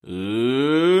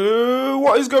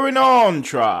What is going on,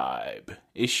 tribe?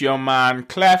 It's your man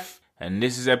Clef, and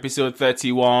this is episode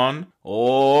 31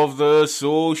 of the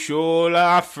Social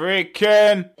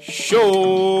African Show.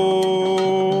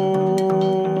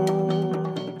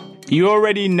 You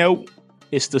already know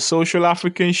it's the Social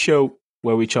African Show,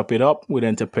 where we chop it up with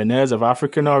entrepreneurs of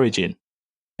African origin.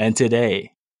 And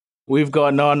today, we've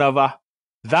got none other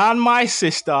than my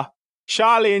sister,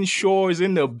 Charlene Shaw, is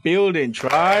in the building,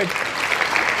 tribe.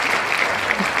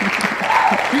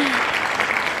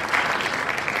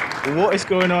 What is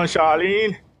going on,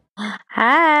 Charlene?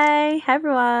 Hi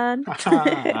everyone.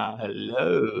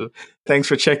 Hello. Thanks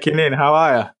for checking in. How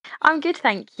are you? I'm good,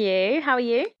 thank you. How are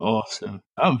you? Awesome.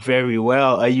 I'm very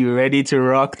well. Are you ready to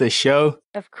rock the show?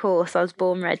 Of course, I was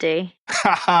born ready.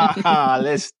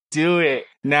 Let's do it.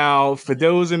 Now, for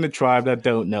those in the tribe that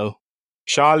don't know,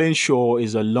 Charlene Shaw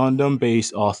is a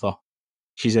London-based author.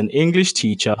 She's an English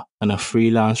teacher and a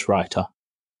freelance writer.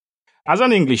 As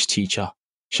an English teacher,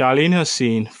 Charlene has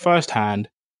seen firsthand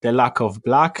the lack of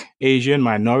Black, Asian,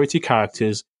 minority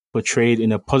characters portrayed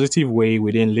in a positive way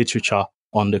within literature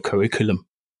on the curriculum.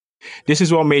 This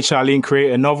is what made Charlene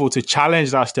create a novel to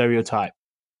challenge that stereotype.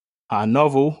 Her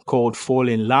novel, called Fall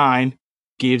in Line,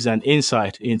 gives an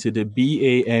insight into the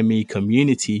BAME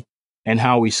community and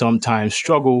how we sometimes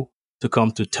struggle to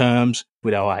come to terms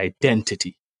with our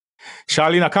identity.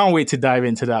 Charlene, I can't wait to dive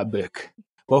into that book.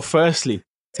 But firstly,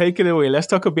 take it away. Let's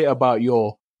talk a bit about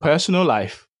your personal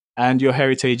life and your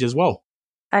heritage as well.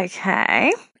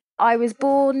 Okay. I was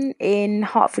born in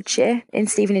Hertfordshire, in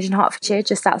Stevenage in Hertfordshire,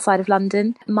 just outside of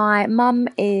London. My mum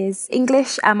is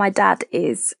English and my dad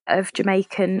is of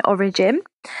Jamaican origin.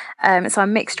 So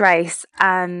I'm mixed race,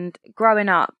 and growing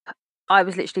up, I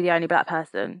was literally the only Black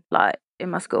person, like, in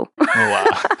my school. Oh, wow.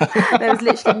 There was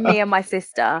literally me and my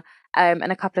sister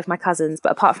and a couple of my cousins,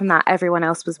 but apart from that, everyone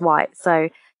else was white. So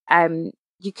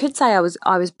you could say I was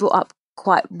brought up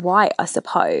quite white, I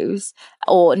suppose,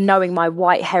 or knowing my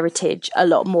white heritage a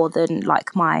lot more than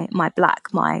like my Black,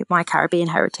 my Caribbean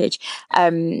heritage.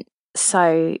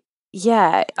 So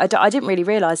yeah, I didn't really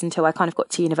realise until I kind of got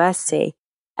to university,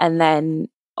 and then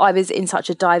I was in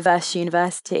such a diverse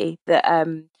university that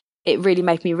it really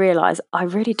made me realise I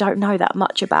really don't know that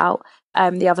much about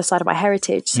the other side of my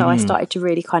heritage. So I started to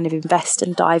really kind of invest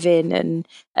and dive in and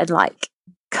like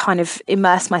kind of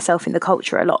immerse myself in the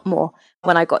culture a lot more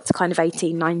when I got to kind of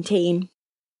 18, 19.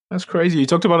 That's crazy. You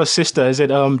talked about a sister. Is it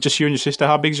just you and your sister?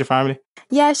 How big is your family?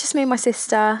 Yeah, it's just me and my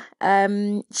sister.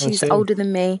 She's older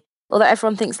than me, although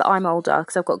everyone thinks that I'm older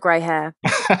because I've got grey hair.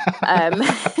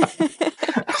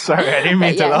 Sorry, I didn't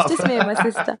mean to laugh. It's just me and my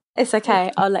sister. It's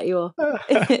okay. I'll let you off.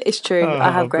 It's true.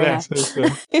 I have grey hair.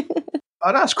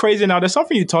 Oh, that's crazy. Now, there's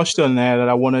something you touched on there that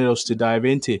I wanted us to dive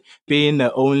into. Being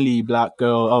the only Black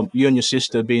girl, you and your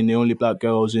sister being the only Black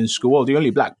girls in school, or the only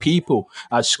Black people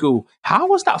at school. How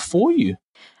was that for you?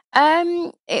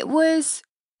 It was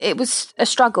a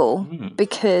struggle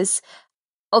because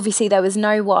obviously there was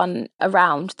no one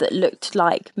around that looked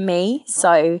like me,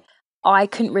 so I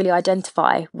couldn't really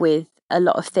identify with a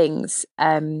lot of things.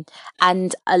 And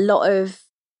a lot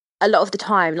of the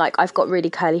time, like, I've got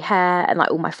really curly hair and like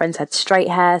all my friends had straight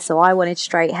hair, so I wanted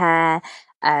straight hair.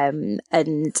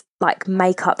 And like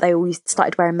makeup, they all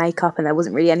started wearing makeup and there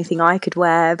wasn't really anything I could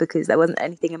wear because there wasn't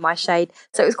anything in my shade.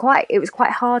 So it was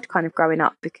quite hard kind of growing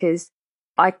up because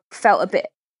I felt a bit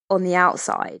on the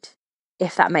outside,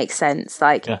 if that makes sense.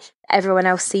 Like, yes. Everyone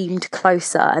else seemed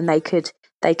closer and they could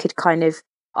kind of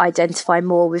identify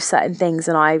more with certain things,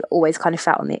 and I always kind of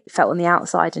felt on the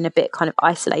outside and a bit kind of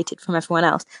isolated from everyone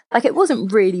else. Like, it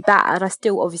wasn't really bad. I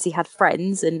still obviously had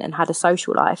friends and had a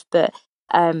social life, but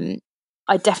I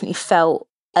definitely felt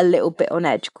a little bit on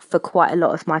edge for quite a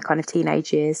lot of my kind of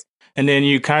teenage years. And then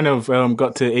you kind of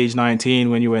got to age 19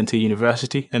 when you went to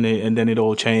university, and then it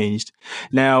all changed.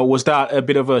 Now, was that a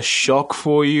bit of a shock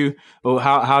for you? Or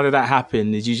how did that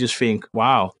happen? Did you just think,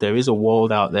 wow, there is a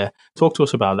world out there? Talk to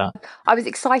us about that. I was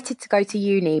excited to go to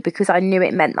uni because I knew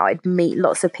it meant that I'd meet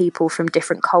lots of people from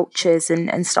different cultures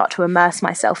and start to immerse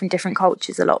myself in different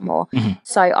cultures a lot more. Mm-hmm.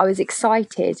 So I was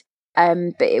excited,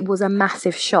 but it was a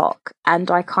massive shock. And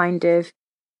I kind of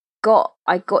got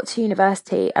to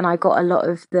university and I got a lot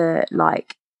of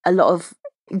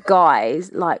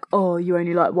guys like, oh, you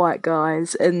only like white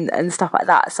guys and stuff like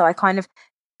that. So I kind of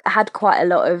had quite a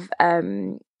lot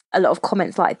of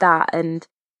comments like that, and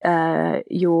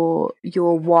you're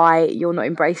white, you're not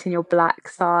embracing your Black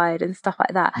side and stuff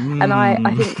like that. And I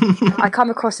think I come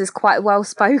across as quite well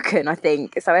spoken, I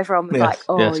think. So everyone was like,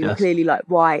 oh, you're clearly like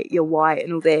white, you're white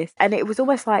and all this. And it was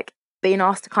almost like being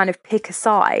asked to kind of pick a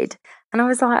side. And I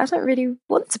was like, I don't really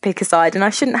want to pick a side and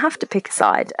I shouldn't have to pick a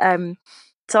side.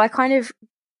 So I kind of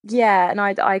yeah, and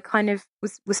I kind of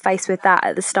was faced with that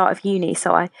at the start of uni,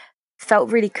 so I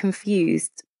felt really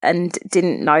confused and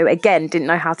didn't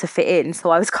know how to fit in.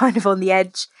 So I was kind of on the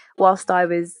edge whilst I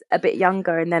was a bit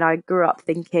younger, and then I grew up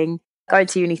going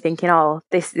to uni thinking, oh,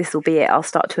 this will be it. I'll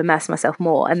start to immerse myself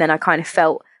more, and then I kind of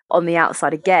felt on the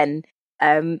outside again,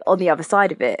 on the other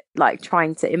side of it, like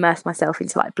trying to immerse myself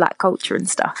into like black culture and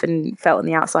stuff, and felt on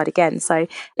the outside again. So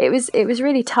it was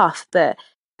really tough, but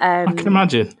I can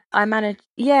imagine. I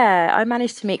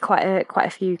managed to meet quite a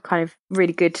few kind of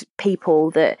really good people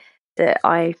that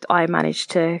I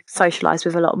managed to socialise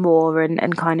with a lot more,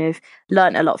 and kind of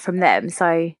learnt a lot from them.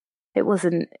 So it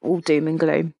wasn't all doom and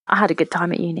gloom. I had a good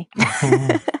time at uni.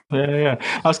 Yeah.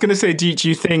 I was going to say, do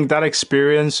you think that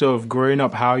experience of growing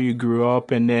up how you grew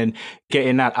up and then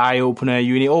getting that eye-opener at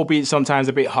uni, albeit sometimes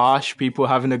a bit harsh, people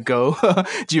having a go,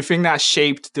 do you think that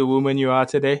shaped the woman you are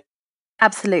today?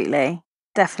 Absolutely.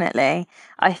 Definitely.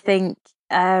 I think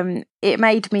it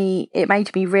made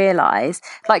me realise,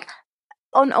 like,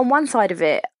 on one side of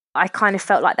it, I kind of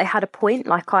felt like they had a point.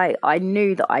 Like I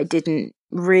knew that I didn't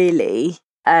really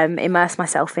immerse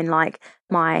myself in like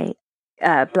my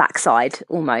black side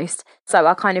almost. So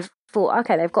I kind of thought,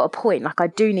 okay, they've got a point. Like I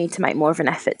do need to make more of an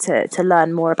effort to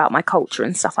learn more about my culture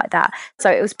and stuff like that. So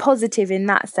it was positive in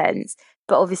that sense.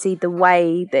 But obviously the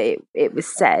way that it was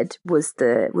said was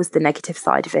the negative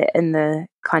side of it, and the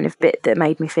kind of bit that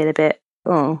made me feel a bit,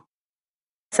 oh.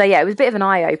 So yeah, it was a bit of an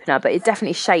eye opener, but it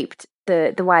definitely shaped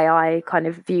the way I kind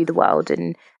of view the world,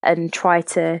 and try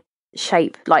to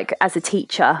shape, like as a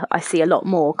teacher, I see a lot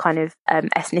more kind of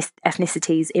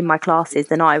ethnicities in my classes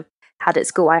than I had at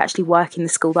school. I actually work in the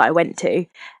school that I went to,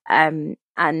 and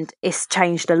it's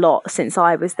changed a lot since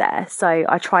I was there. So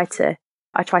I try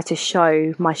to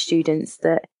show my students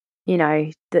that, you know,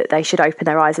 that they should open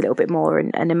their eyes a little bit more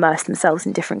and immerse themselves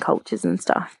in different cultures and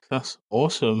stuff. That's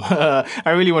awesome. I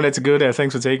really wanted to go there.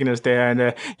 Thanks for taking us there.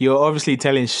 And you're obviously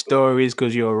telling stories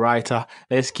because you're a writer.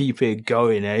 Let's keep it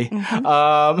going, eh?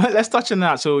 Mm-hmm. Let's touch on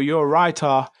that. So you're a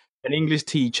writer, an English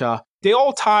teacher. They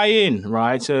all tie in,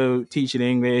 right? So teaching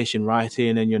English and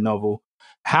writing and your novel.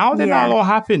 How did that all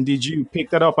happen? Did you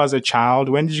pick that up as a child?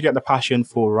 When did you get the passion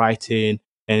for writing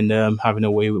and having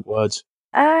a way with words?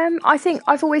 I think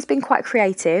I've always been quite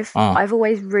creative. I've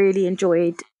always really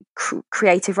enjoyed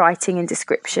creative writing and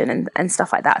description and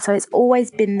stuff like that. So it's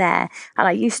always been there. And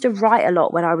I used to write a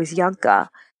lot when I was younger,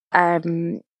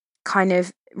 kind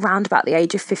of round about the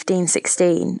age of 15,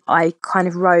 16. I kind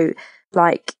of wrote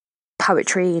like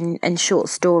poetry and short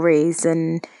stories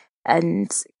and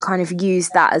kind of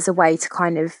used that as a way to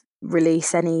kind of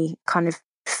release any kind of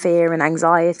fear and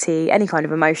anxiety, any kind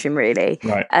of emotion really.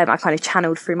 Right. I kind of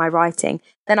channeled through my writing.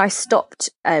 Then I stopped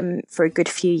for a good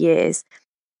few years,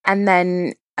 and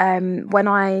then when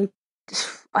I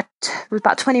was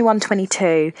about 21,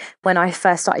 22 when I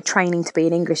first started training to be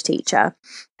an English teacher,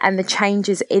 and the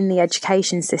changes in the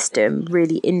education system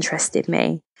really interested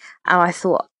me, and I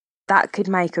thought that could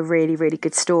make a really, really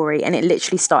good story, and it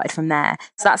literally started from there.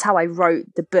 So that's how I wrote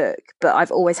the book. But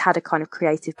I've always had a kind of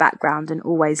creative background and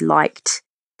always liked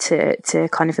to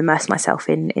kind of immerse myself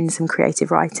in some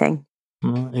creative writing.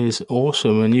 That is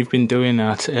awesome, and you've been doing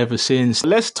that ever since.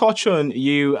 Let's touch on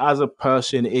you as a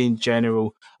person in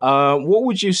general. What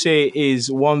would you say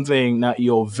is one thing that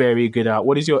you're very good at?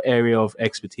 What is your area of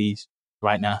expertise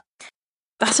right now?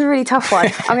 That's a really tough one.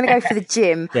 I'm going to go for the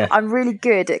gym. Yeah. I'm really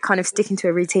good at kind of sticking to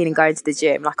a routine and going to the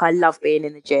gym. Like I love being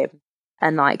in the gym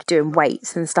and like doing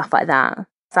weights and stuff like that. So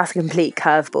that's a complete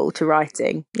curveball to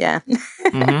writing. Yeah.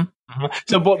 Mm-hmm.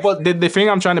 So, but the thing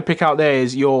I'm trying to pick out there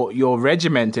is you're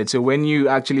regimented. So when you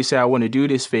actually say, I want to do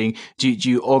this thing, do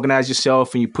you organize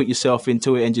yourself and you put yourself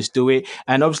into it and just do it?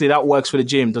 And obviously that works for the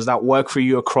gym. Does that work for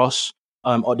you across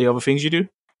all the other things you do?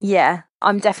 Yeah,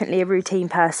 I'm definitely a routine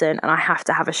person, and I have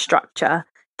to have a structure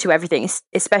to everything,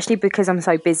 especially because I'm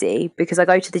so busy. Because I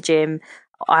go to the gym,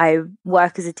 I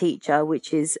work as a teacher,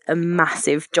 which is a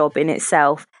massive job in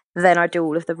itself. Then I do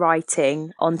all of the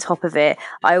writing on top of it.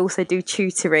 I also do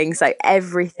tutoring, so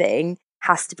everything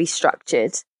has to be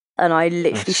structured, and I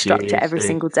literally structure every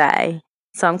single day.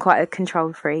 So I'm quite a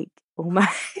control freak.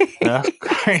 That's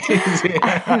crazy.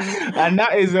 And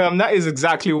that is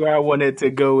exactly where I wanted to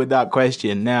go with that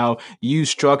question. Now, you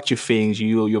structure things,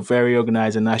 you're very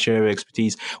organized, and that's your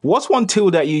expertise. What's one tool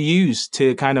that you use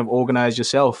to kind of organize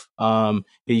yourself that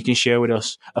you can share with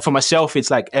us? For myself,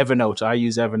 it's like Evernote. I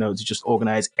use Evernote to just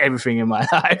organize everything in my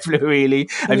life, really.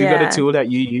 Have you got a tool that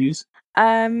you use?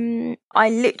 I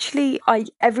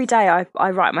every day I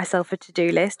write myself a to-do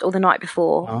list, or the night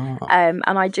before, and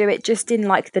I do it just in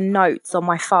like the notes on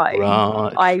my phone.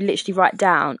 Right. I literally write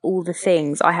down all the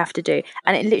things I have to do,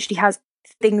 and it literally has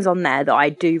things on there that I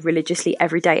do religiously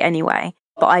every day anyway,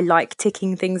 but I like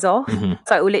ticking things off.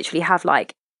 So it will literally have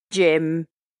like gym,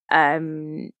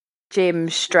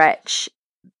 stretch,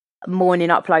 morning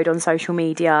upload on social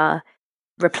media,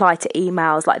 reply to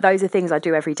emails. Like those are things I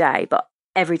do every day, but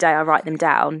every day I write them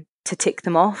down to tick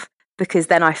them off, because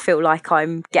then I feel like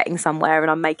I'm getting somewhere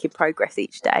and I'm making progress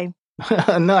each day.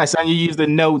 Nice. And you use the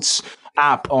notes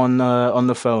app on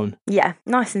the phone. Yeah,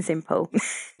 nice and simple.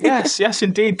 Yes,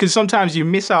 indeed. Because sometimes you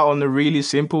miss out on the really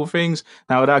simple things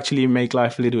that would actually make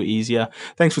life a little easier.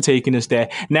 Thanks for taking us there.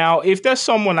 Now, if there's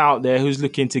someone out there who's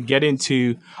looking to get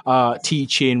into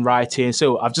teaching, writing,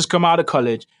 so I've just come out of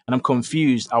college and I'm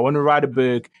confused. I want to write a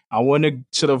book. I want to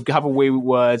sort of have a way with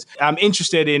words. I'm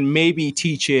interested in maybe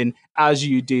teaching as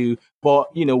you do. But,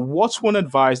 what's one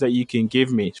advice that you can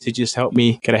give me to just help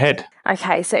me get ahead?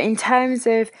 Okay, so in terms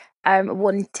of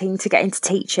wanting to get into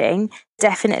teaching,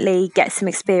 definitely get some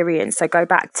experience. So go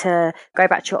back to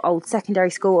your old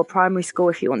secondary school or primary school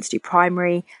if you want to do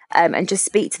primary, and just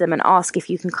speak to them and ask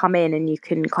if you can come in and you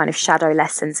can kind of shadow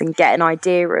lessons and get an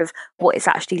idea of what it's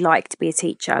actually like to be a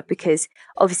teacher. Because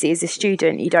obviously as a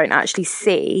student, you don't actually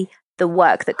see the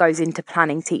work that goes into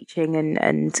planning teaching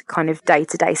and kind of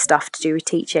day-to-day stuff to do with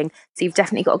teaching. So you've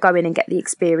definitely got to go in and get the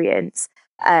experience.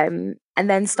 And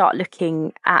then start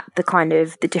looking at the kind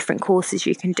of the different courses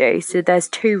you can do. So there's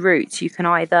two routes. You can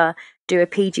either do a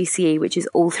PGCE, which is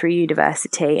all through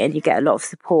university and you get a lot of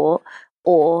support,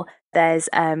 or there's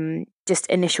just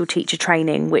initial teacher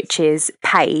training, which is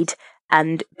paid,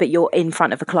 but you're in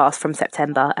front of a class from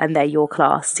September and they're your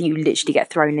class. So you literally get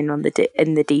thrown in on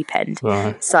in the deep end.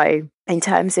 Right. So in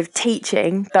terms of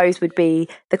teaching, those would be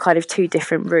the kind of two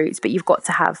different routes, but you've got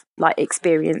to have like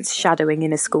experience shadowing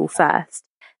in a school first.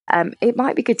 It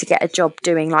might be good to get a job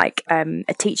doing like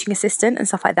a teaching assistant and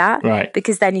stuff like that, right?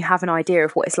 Because then you have an idea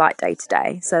of what it's like day to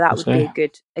day. So that would be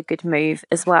a good move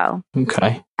as well.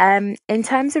 Okay. In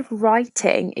terms of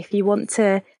writing, if you want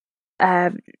to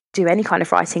do any kind of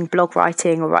writing, blog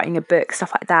writing or writing a book,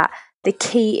 stuff like that, the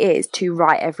key is to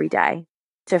write every day,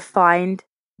 to find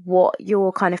what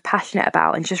you're kind of passionate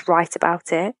about and just write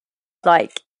about it.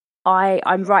 Like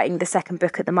I'm writing the second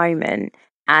book at the moment.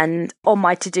 And on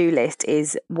my to-do list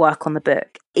is work on the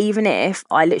book. Even if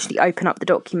I literally open up the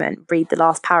document, read the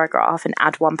last paragraph and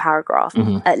add one paragraph,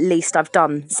 at least I've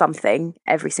done something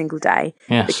every single day.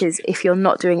 Yes. Because if you're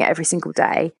not doing it every single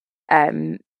day,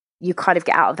 you kind of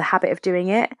get out of the habit of doing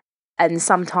it. And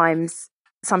sometimes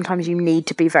you need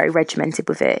to be very regimented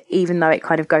with it, even though it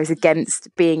kind of goes against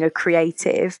being a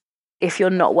creative. If you're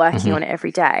not working on it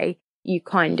every day, you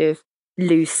kind of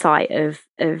lose sight of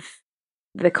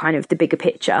the kind of the bigger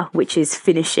picture, which is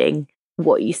finishing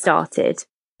what you started.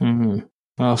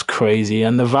 That's crazy.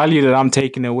 And the value that I'm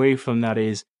taking away from that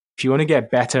is, if you want to get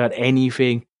better at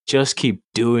anything, just keep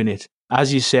doing it.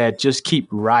 As you said, just keep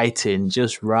writing,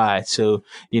 just write. So,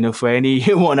 for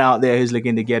anyone out there who's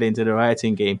looking to get into the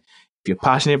writing game, if you're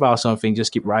passionate about something,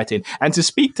 just keep writing. And to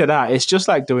speak to that, it's just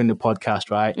like doing the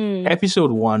podcast, right?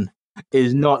 Episode 1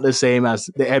 is not the same as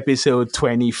the episode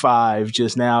 25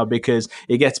 just now, because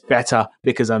it gets better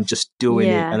because I'm just doing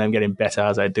it and I'm getting better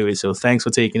as I do it. So thanks for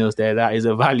taking us there. That is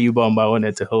a value bomb I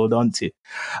wanted to hold on to.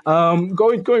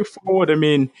 Going forward, I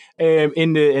mean,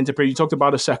 in the entrepreneur, you talked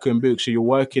about a second book, so you're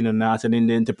working on that, and in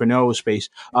the entrepreneurial space,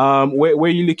 where are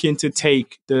you looking to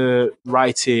take the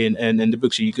writing and the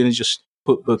books? Are you going to just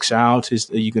put books out? Are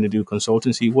you going to do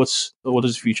consultancy? What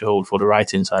does the future hold for the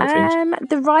writing side of things?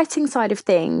 The writing side of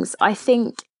things, I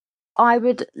think I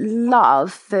would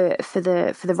love for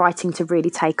the writing to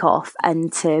really take off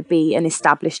and to be an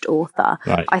established author.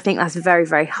 Right. I think that's very,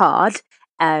 very hard.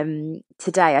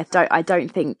 Today, I don't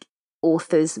think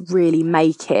authors really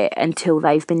make it until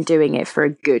they've been doing it for a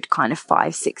good kind of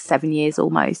 5, 6, 7 years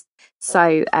almost.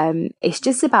 So it's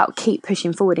just about keep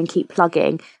pushing forward and keep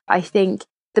plugging. I think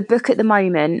the book at the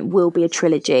moment will be a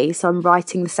trilogy. So I'm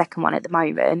writing the second one at the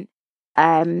moment,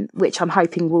 which I'm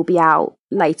hoping will be out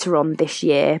later on this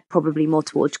year, probably more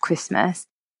towards Christmas,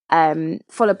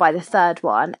 followed by the third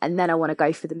one. And then I want to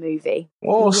go for the movie.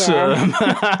 Awesome.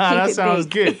 Yeah. That sounds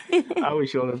good. I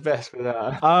wish you all the best for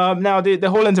that. Now, the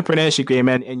whole entrepreneurship game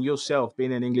and yourself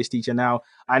being an English teacher now,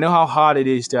 I know how hard it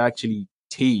is to actually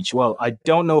teach. Well, I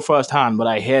don't know firsthand, but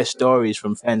I hear stories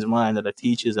from friends of mine that are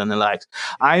teachers and the likes.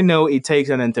 I know it takes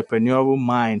an entrepreneurial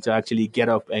mind to actually get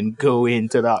up and go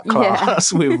into that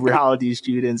class with rowdy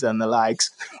students and the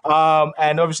likes.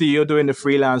 And obviously you're doing the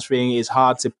freelance thing. It's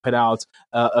hard to put out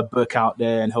a book out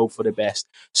there and hope for the best.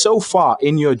 So far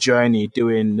in your journey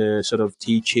doing the sort of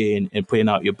teaching and putting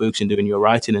out your books and doing your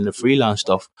writing and the freelance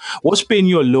stuff, what's been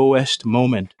your lowest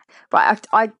moment? Right,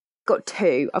 I got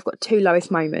two. I've got two lowest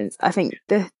moments. I think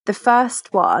the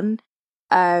first one,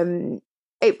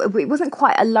 it wasn't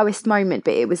quite a lowest moment,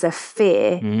 but it was a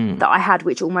fear that I had,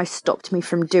 which almost stopped me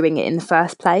from doing it in the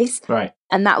first place. Right.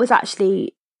 And that was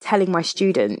actually telling my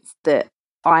students that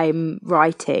I'm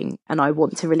writing and I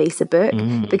want to release a book,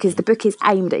 because the book is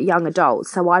aimed at young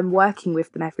adults. So I'm working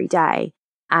with them every day.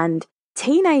 And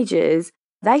teenagers,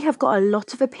 they have got a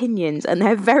lot of opinions and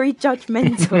they're very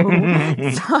judgmental.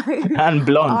 And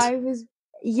blunt.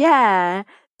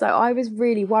 So I was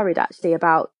really worried actually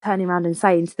about turning around and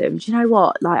saying to them, do you know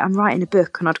what? Like, I'm writing a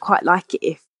book and I'd quite like it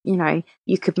if, you know,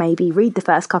 you could maybe read the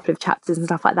first couple of chapters and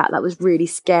stuff like that. That was really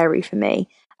scary for me.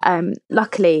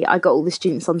 Luckily, I got all the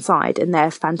students on side and they're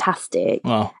fantastic.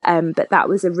 Wow. But that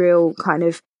was a real kind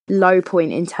of low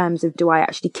point in terms of, do I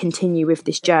actually continue with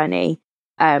this journey?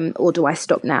 Or do I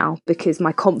stop now? Because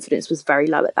my confidence was very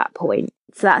low at that point.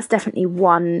 So that's definitely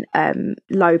one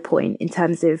low point in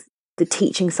terms of the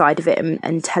teaching side of it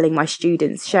and telling my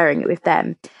students, sharing it with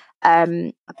them.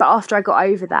 But after I got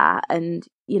over that, and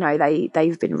you know,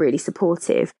 they've been really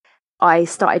supportive, I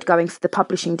started going for the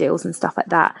publishing deals and stuff like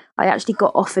that. I actually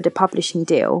got offered a publishing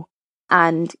deal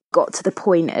and got to the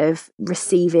point of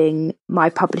receiving my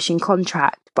publishing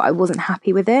contract, but I wasn't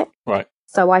happy with it. Right.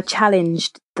 So I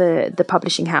challenged the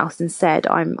publishing house and said,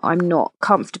 I'm not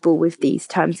comfortable with these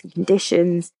terms and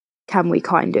conditions. Can we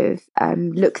kind of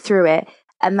look through it?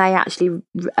 And they actually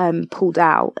pulled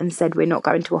out and said, we're not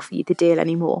going to offer you the deal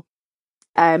anymore.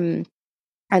 And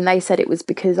they said it was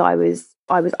because I was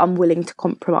unwilling to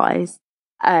compromise,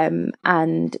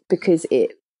 and because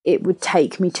it would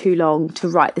take me too long to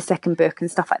write the second book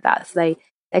and stuff like that. So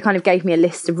they kind of gave me a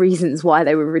list of reasons why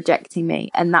they were rejecting me.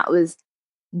 And that was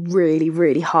really,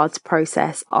 really hard to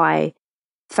process. I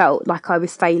felt like I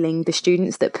was failing the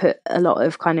students that put a lot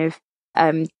of kind of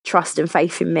trust and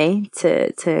faith in me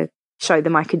to show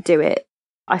them I could do it.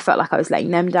 I felt like I was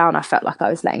letting them down. I felt like I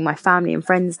was letting my family and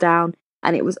friends down,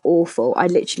 and it was awful. I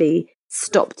literally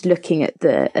stopped looking at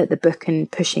the book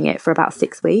and pushing it for about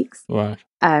 6 weeks. Right.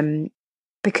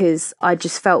 Because I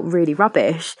just felt really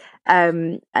rubbish,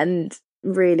 and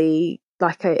really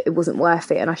like it wasn't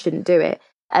worth it and I shouldn't do it.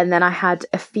 And then I had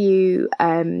a few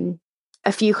kind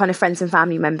of friends and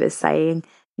family members saying,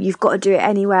 you've got to do it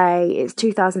anyway. It's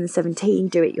 2017,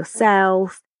 do it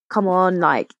yourself. Come on,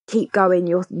 like, keep going.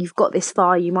 You've got this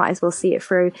far, you might as well see it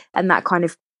through. And that kind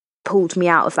of pulled me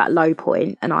out of that low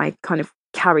point, and I kind of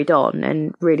carried on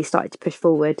and really started to push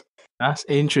forward. That's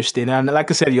interesting. And like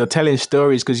I said, you're telling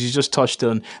stories because you just touched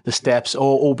on the steps,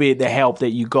 or albeit the help that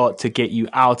you got to get you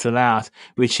out of that,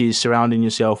 which is surrounding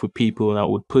yourself with people that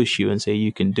would push you and say,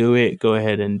 you can do it, go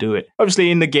ahead and do it.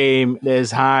 Obviously, in the game,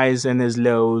 there's highs and there's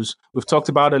lows. We've talked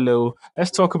about a low.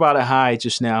 Let's talk about a high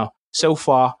just now. So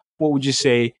far, what would you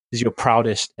say is your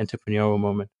proudest entrepreneurial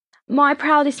moment? My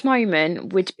proudest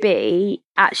moment would be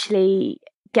actually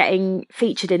getting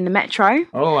featured in the Metro.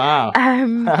 Oh wow!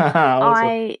 Awesome.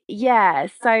 I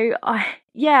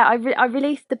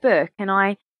released the book and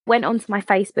I went onto my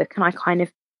Facebook and I kind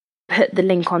of put the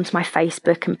link onto my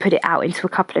Facebook and put it out into a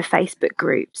couple of Facebook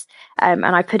groups. And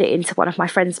I put it into one of my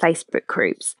friend's Facebook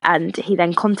groups, and he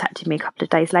then contacted me a couple of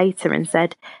days later and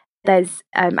said, there's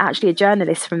actually a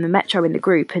journalist from the Metro in the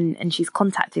group, and she's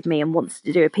contacted me and wants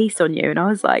to do a piece on you. And I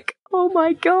was like, oh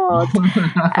my God.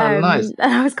 Nice.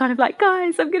 And I was kind of like,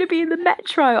 guys, I'm going to be in the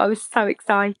Metro. I was so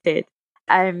excited.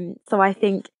 So I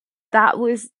think that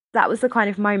was the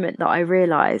kind of moment that I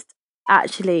realised,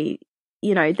 actually,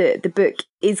 you know, the book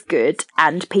is good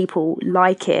and people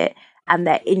like it and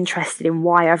they're interested in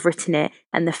why I've written it,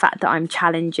 and the fact that I'm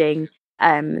challenging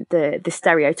the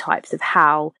stereotypes of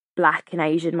how Black and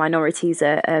Asian minorities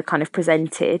are kind of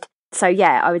presented. So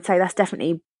yeah, I would say that's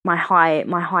definitely my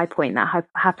high point that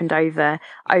happened over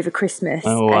Christmas.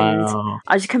 Oh, wow. And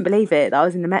I just couldn't believe it that I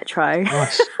was in the Metro.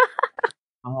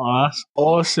 Oh, that's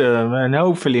awesome. And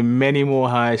hopefully many more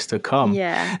highs to come.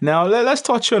 Yeah. Now, let's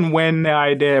touch on when the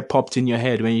idea popped in your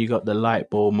head, when you got the light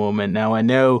bulb moment. Now, I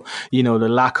know, you know, the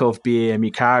lack of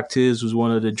BAME characters was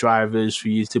one of the drivers for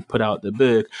you to put out the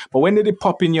book. But when did it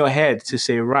pop in your head to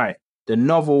say, right, the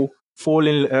novel fall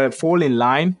in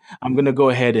line, I'm going to go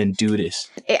ahead and do this?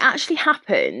 It actually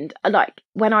happened like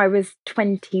when I was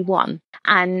 21.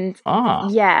 And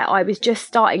yeah, I was just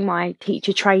starting my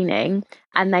teacher training,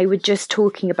 and they were just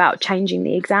talking about changing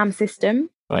the exam system.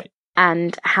 Right.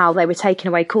 And how they were taking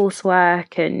away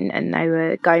coursework and they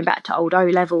were going back to old O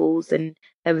levels, and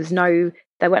they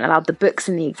weren't allowed the books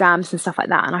and the exams and stuff like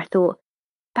that. And I thought,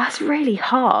 that's really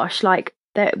harsh. Like,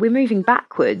 that we're moving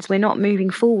backwards. We're not moving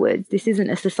forwards. This isn't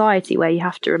a society where you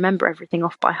have to remember everything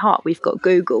off by heart. We've got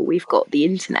Google, we've got the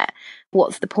internet.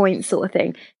 What's the point, sort of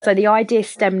thing. So the idea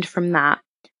stemmed from that.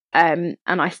 And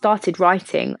I started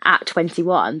writing at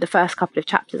 21. The first couple of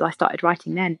chapters I started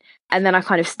writing then. And then I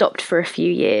kind of stopped for a few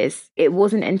years. It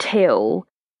wasn't until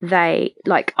I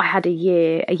had a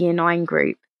year 9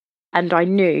 group, and I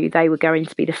knew they were going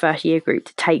to be the first year group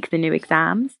to take the new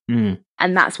exams.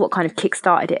 And that's what kind of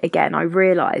kickstarted it again. I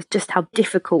realised just how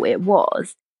difficult it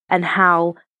was and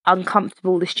how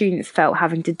uncomfortable the students felt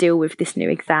having to deal with this new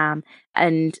exam,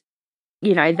 and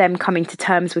them coming to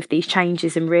terms with these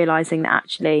changes and realising that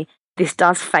actually this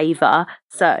does favour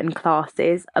certain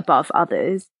classes above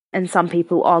others, and some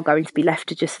people are going to be left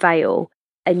to just fail.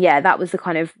 And yeah, that was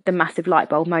the massive light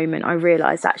bulb moment. I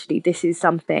realised actually this is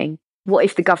something. What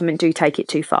if the government do take it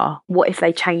too far? What if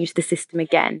they change the system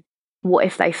again? What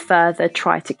if they further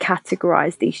try to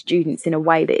categorise these students in a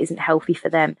way that isn't healthy for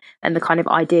them? And the kind of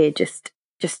idea just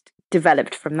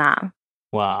developed from that.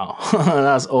 Wow,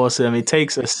 that's awesome. It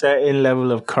takes a certain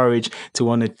level of courage to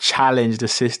want to challenge the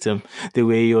system the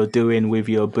way you're doing with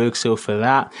your book. So for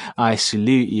that, I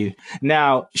salute you.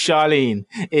 Now, Charlene,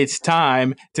 it's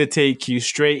time to take you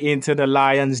straight into the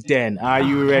lion's den. Are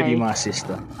you ready, my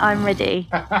sister? I'm ready.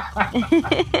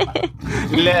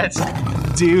 Let's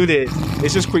do this.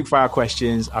 It's just quick fire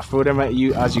questions. I throw them at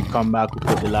you as you come back.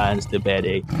 We'll put the lions to bed.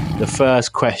 The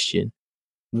first question: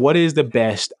 what is the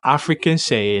best African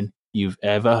saying you've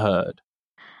ever heard?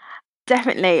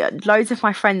 Definitely. Loads of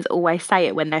my friends always say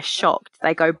it when they're shocked.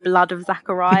 They go, blood of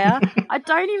Zachariah. I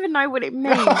don't even know what it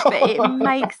means, but it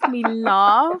makes me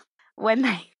laugh when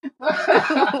they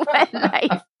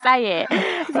say it.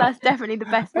 So that's definitely the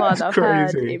best one I've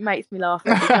heard. It makes me laugh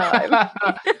every time.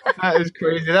 That is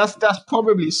crazy. That's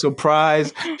probably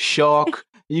surprise, shock.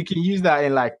 You can use that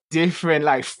in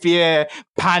different fear,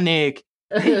 panic.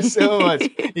 So much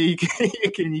you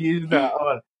can use that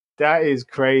on. That is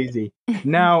crazy.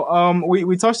 Now,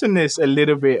 we touched on this a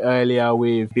little bit earlier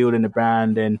with building the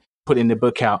brand and putting the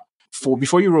book out.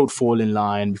 Before you wrote Fall in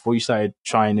Line, before you started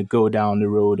trying to go down the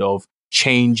road of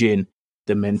changing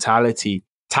the mentality,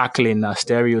 tackling that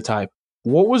stereotype,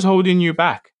 what was holding you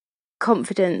back?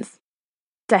 Confidence.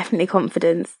 Definitely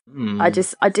confidence. I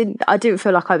didn't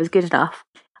feel like I was good enough.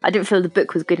 I didn't feel the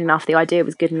book was good enough. The idea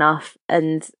was good enough.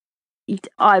 And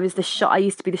I used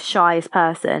to be the shyest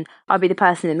person. I'd be the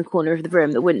person in the corner of the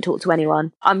room that wouldn't talk to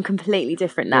anyone. I'm completely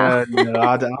different now. No,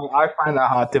 I find that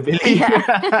hard to believe.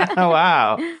 Yeah.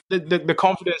 Wow. The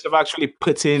confidence of actually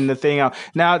putting the thing out.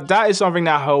 Now, that is something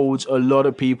that holds a lot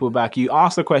of people back. You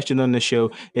ask the question on the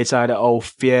show, it's either,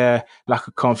 fear, lack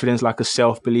of confidence, lack of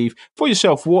self-belief. For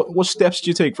yourself, what steps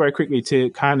do you take very quickly to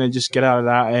kind of just get out of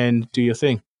that and do your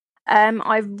thing?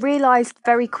 I realised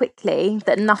very quickly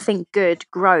that nothing good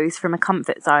grows from a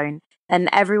comfort zone, and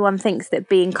everyone thinks that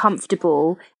being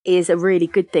comfortable is a really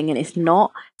good thing, and it's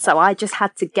not. So I just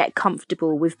had to get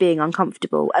comfortable with being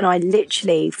uncomfortable, and I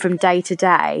literally, from day to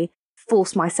day,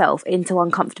 force myself into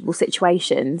uncomfortable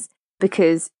situations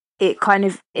because it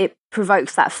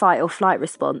provokes that fight or flight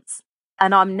response,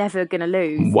 and I'm never going to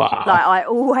lose. Wow. I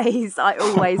always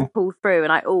pull through,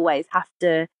 and I always have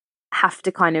to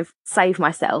kind of save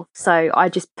myself. So I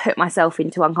just put myself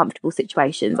into uncomfortable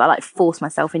situations. I force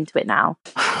myself into it now.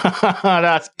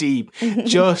 That's deep.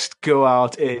 Just go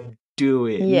out and do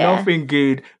it. Yeah. Nothing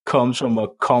good comes from a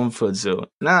comfort zone.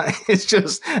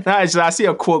 I see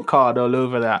a quote card all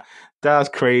over that. That's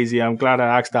crazy. I'm glad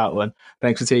I asked that one.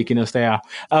 Thanks for taking us there.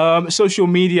 Social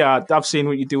media. I've seen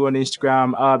what you do on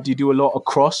Instagram. Do you do a lot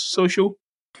across social?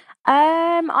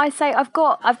 I say I've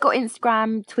got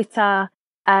Instagram, Twitter,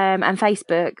 and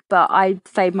Facebook, but I'd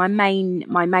say my main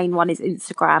one is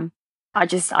Instagram. I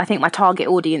think my target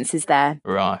audience is there,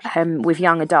 right? With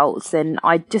young adults, and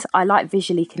I like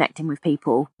visually connecting with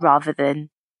people rather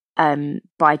than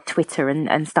by Twitter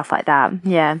and stuff like that.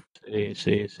 Yeah.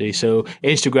 See. So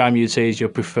Instagram, you'd say, is your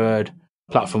preferred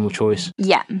platform of choice?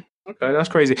 Yeah. Okay, that's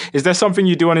crazy. Is there something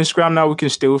you do on Instagram now we can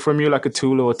steal from you, like a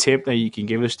tool or a tip that you can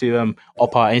give us to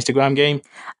up our Instagram game?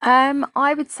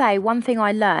 I would say one thing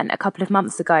I learned a couple of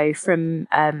months ago from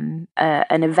an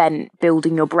event,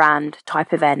 building your brand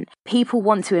type event. People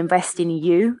want to invest in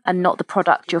you and not the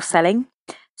product you're selling.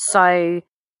 So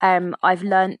I've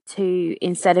learned to,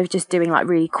 instead of just doing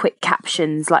really quick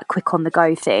captions, quick on the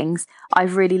go things,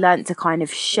 I've really learned to kind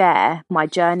of share my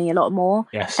journey a lot more.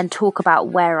 Yes. And talk about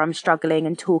where I'm struggling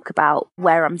and talk about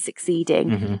where I'm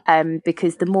succeeding. Mm-hmm.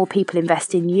 Because the more people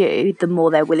invest in you, the more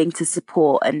they're willing to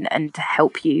support and to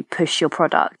help you push your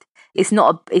product. It's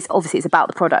obviously about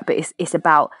the product, but it's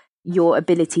about your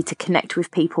ability to connect with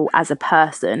people as a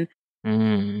person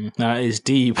That is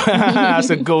deep. That's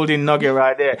a golden nugget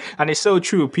right there. And it's so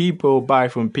true. People buy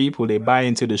from people. They buy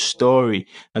into the story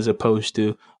as opposed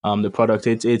to the product.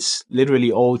 It's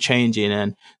literally all changing.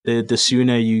 And the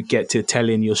sooner you get to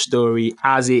telling your story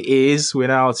as it is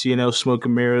without, smoke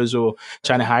and mirrors or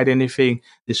trying to hide anything,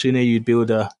 the sooner you build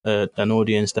an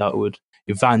audience that would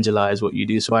evangelize what you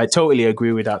do. So I totally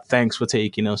agree with that. Thanks for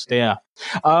taking us there.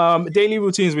 Daily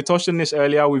routines. We touched on this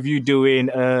earlier with you doing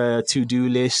a to-do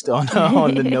list on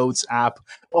the Notes app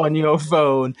on your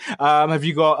phone. Have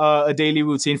you got a daily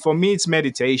routine? For me, it's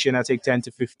meditation. I take 10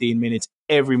 to 15 minutes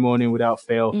every morning without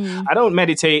fail. I don't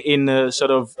meditate in a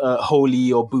sort of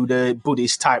holy or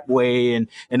Buddhist type way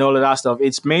and all of that stuff.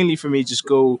 It's mainly for me just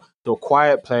go to a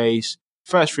quiet place,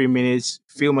 first 3 minutes,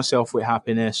 feel myself with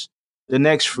happiness. The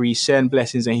next 3, send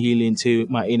blessings and healing to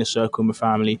my inner circle, my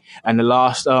family. And the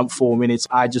last 4 minutes,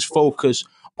 I just focus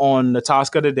on the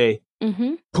task of the day,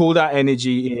 pull that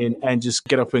energy in and just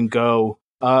get up and go.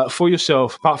 For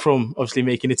yourself, apart from obviously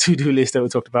making a to-do list that we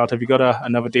talked about, have you got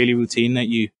another daily routine that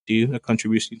you do that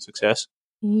contributes to success?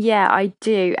 Yeah, I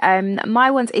do.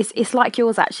 My one's it's like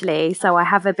yours actually. So I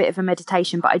have a bit of a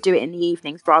meditation, but I do it in the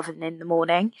evenings rather than in the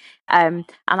morning. And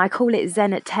I call it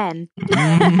Zen at 10. So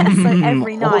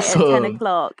every night at 10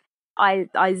 o'clock, I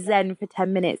Zen for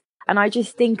 10 minutes, and I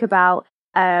just think about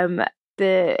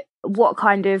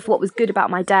what was good about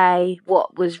my day,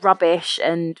 what was rubbish,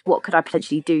 and what could I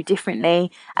potentially do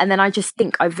differently. And then I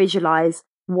visualize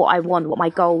what I want, what my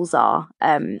goals are,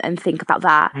 and think about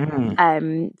that.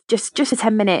 Just for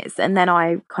 10 minutes, and then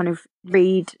I kind of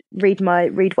read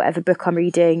whatever book I'm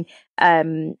reading,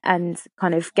 and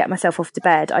kind of get myself off to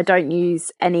bed. I don't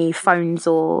use any phones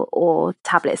or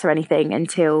tablets or anything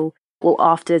until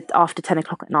after 10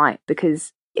 o'clock at night,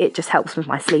 because it just helps with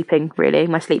my sleeping, really,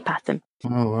 my sleep pattern.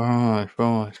 Oh,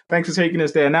 right. Thanks for taking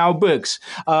us there. Now, books.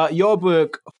 Your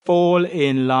book, Fall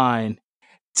in Line.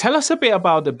 Tell us a bit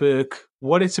about the book,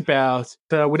 what it's about,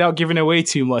 without giving away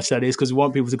too much, that is, because we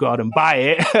want people to go out and buy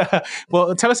it.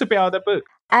 Well, tell us a bit about the book.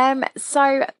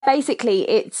 So basically,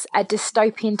 it's a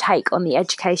dystopian take on the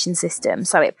education system.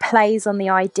 So it plays on the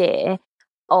idea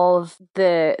of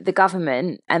the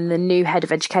government and the new head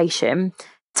of education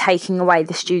taking away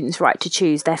the students' right to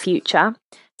choose their future.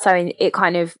 So it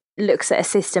kind of looks at a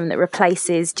system that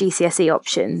replaces GCSE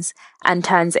options and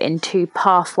turns it into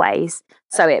pathways.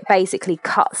 So it basically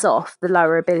cuts off the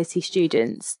lower ability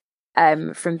students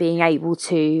from being able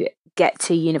to get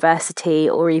to university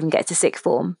or even get to sixth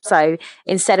form. So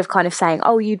instead of kind of saying,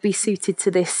 oh, you'd be suited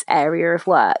to this area of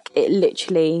work, it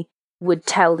literally would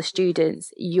tell the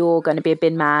students, you're going to be a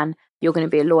bin man, you're going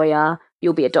to be a lawyer,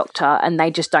 you'll be a doctor, and they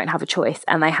just don't have a choice,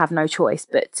 and they have no choice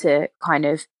but to kind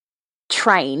of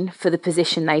train for the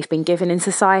position they've been given in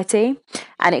society.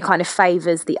 And it kind of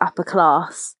favours the upper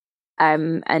class,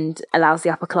 and allows the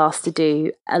upper class to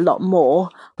do a lot more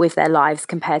with their lives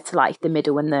compared to like the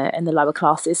middle and the lower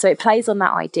classes. So it plays on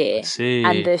that idea,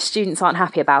 and the students aren't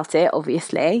happy about it,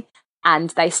 obviously, and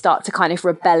they start to kind of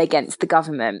rebel against the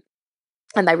government,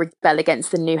 and they rebel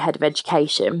against the new head of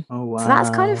education. Oh, wow. So that's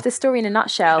kind of the story in a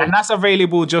nutshell. And that's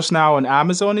available just now on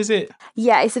Amazon, is it?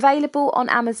 Yeah, it's available on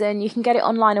Amazon. You can get it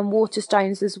online on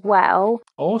Waterstones as well.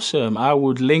 Awesome. I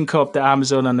would link up the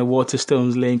Amazon and the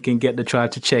Waterstones link and get the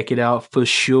tribe to check it out for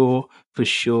sure. Now,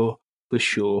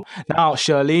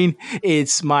 Charlene,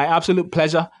 it's my absolute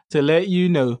pleasure to let you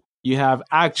know you have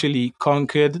actually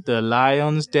conquered the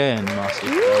lion's den, Marcy.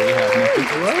 We have nothing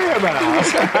to worry about.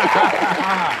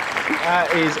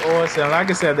 That is awesome. Like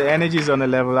I said, the energy is on the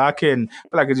level. I feel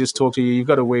like I could just talk to you. You've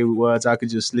got a way with words. I could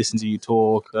just listen to you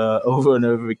talk over and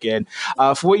over again.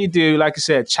 For what you do, like I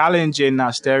said, challenging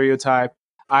that stereotype.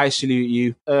 I salute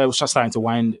you. We're just starting to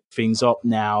wind things up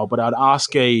now, but I'd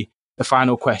ask a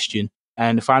final question.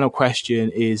 And the final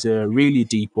question is a really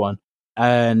deep one.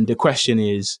 And the question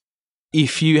is,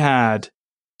 if you had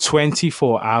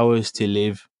 24 hours to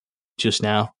live just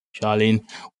now, Charlene,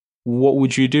 what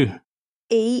would you do?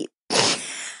 Eat.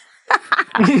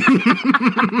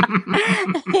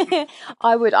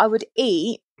 I would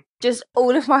eat just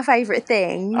all of my favourite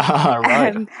things.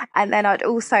 Right. And then I'd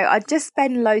just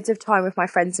spend loads of time with my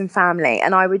friends and family,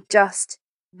 and I would just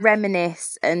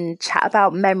reminisce and chat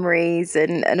about memories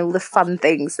and all the fun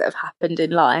things that have happened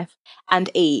in life, and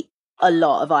eat a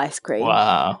lot of ice cream.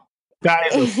 Wow.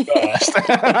 That is a first.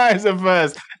 That is a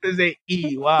first. To say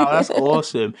eat. Wow, that's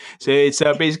awesome. So it's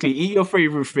basically eat your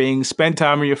favorite things, spend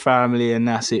time with your family, and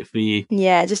that's it for you.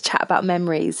 Yeah, just chat about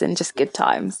memories and just good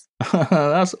times.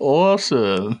 That's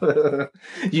awesome.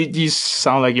 You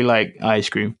sound like you like ice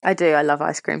cream. I do. I love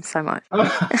ice cream so much.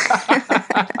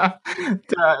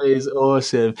 That is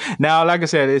awesome. Now, like I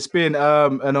said, it's been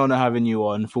an honor having you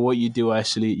on. For what you do, I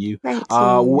salute you. Thank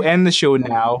you. We'll end the show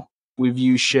now with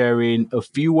you sharing a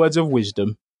few words of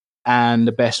wisdom and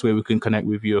the best way we can connect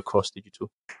with you across digital.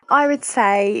 I would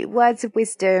say words of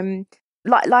wisdom.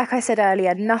 Like I said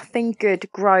earlier, nothing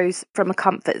good grows from a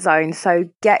comfort zone. So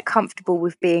get comfortable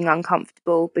with being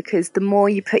uncomfortable, because the more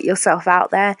you put yourself out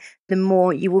there, the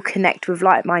more you will connect with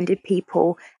like-minded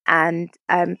people and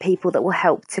people that will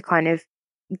help to kind of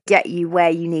get you where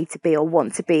you need to be or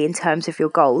want to be in terms of your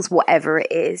goals, whatever it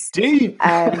is. Deep.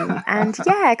 And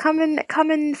yeah, come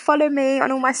and follow me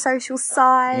on all my social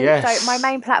sites. Yes. So my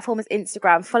main platform is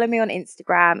Instagram. Follow me on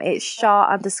Instagram. It's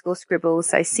Shah_Scribbles.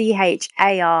 So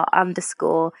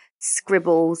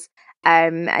CHAR_Scribbles.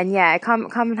 And yeah, come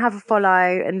and have a follow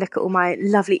and look at all my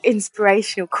lovely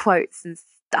inspirational quotes and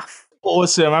stuff.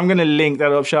 Awesome. I'm going to link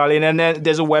that up, Charlene. And then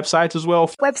there's a website as well.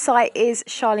 Website is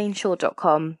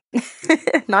charleneshaw.com.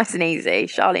 Nice and easy.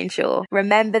 Charlene Shaw.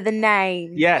 Remember the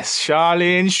name. Yes,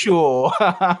 Charlene Shaw.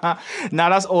 Now,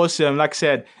 that's awesome. Like I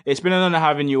said, it's been an honor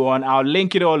having you on. I'll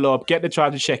link it all up. Get the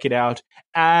tribe to check it out.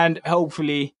 And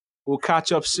hopefully we'll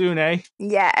catch up soon, eh?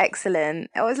 Yeah, excellent.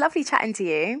 It was lovely chatting to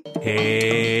you.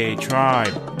 Hey,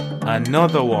 tribe.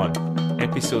 Another one.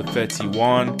 Episode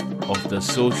 31 of the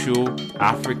Social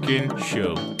African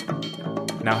Show.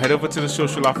 Now head over to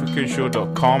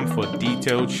thesocialafricanshow.com for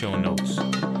detailed show notes.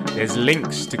 There's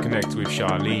links to connect with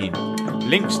Charlene,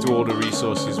 links to all the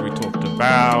resources we talked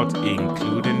about,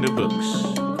 including the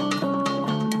books.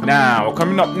 Now,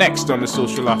 coming up next on the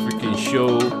Social African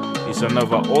Show is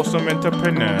another awesome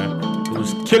entrepreneur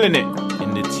who's killing it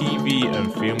in the TV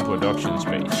and film production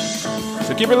space.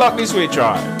 So keep it locked this way,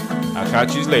 tribe. I'll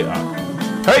catch you later.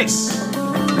 Peace!